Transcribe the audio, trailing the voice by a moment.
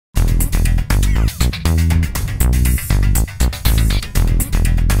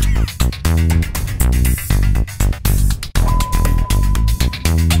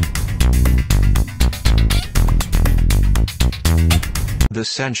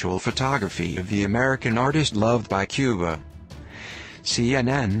sensual photography of the American artist loved by Cuba.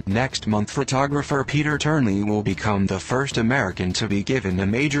 CNN. Next month, photographer Peter Turnley will become the first American to be given a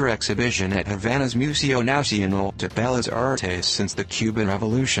major exhibition at Havana's Museo Nacional de Bellas Artes since the Cuban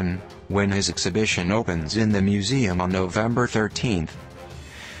Revolution, when his exhibition opens in the museum on November 13.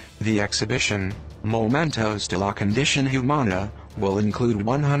 The exhibition, Momentos de la Condición Humana, will include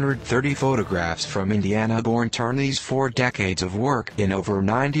 130 photographs from Indiana-born Turnley's 4 decades of work in over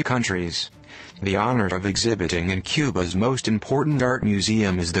 90 countries. The honor of exhibiting in Cuba's most important art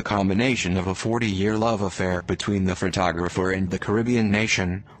museum is the culmination of a 40-year love affair between the photographer and the Caribbean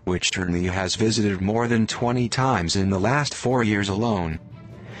nation, which Turnley has visited more than 20 times in the last 4 years alone.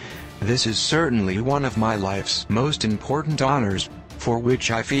 "This is certainly one of my life's most important honors, for which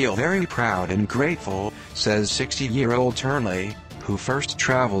I feel very proud and grateful," says 60-year-old Turnley, who first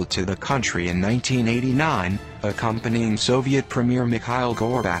traveled to the country in 1989, accompanying Soviet Premier Mikhail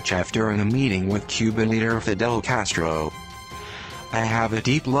Gorbatchev during a meeting with Cuban leader Fidel Castro. "I have a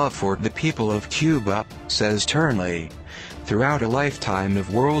deep love for the people of Cuba," says Turnley. "Throughout a lifetime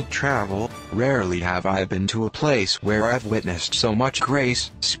of world travel, rarely have I been to a place where I've witnessed so much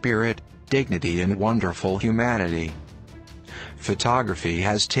grace, spirit, dignity and wonderful humanity." Photography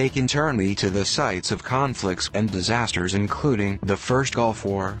has taken Turnley to the sites of conflicts and disasters including the First Gulf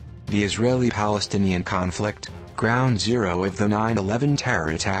War, the Israeli-Palestinian conflict, Ground Zero of the 9/11 terror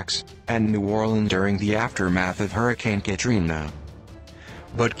attacks, and New Orleans during the aftermath of Hurricane Katrina.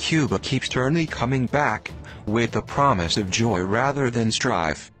 But Cuba keeps Turnley coming back, with the promise of joy rather than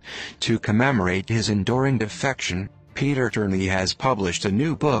strife. To commemorate his enduring affection, Peter Turnley has published a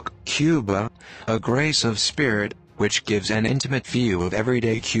new book, Cuba, A Grace of Spirit, which gives an intimate view of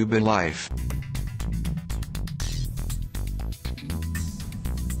everyday Cuban life.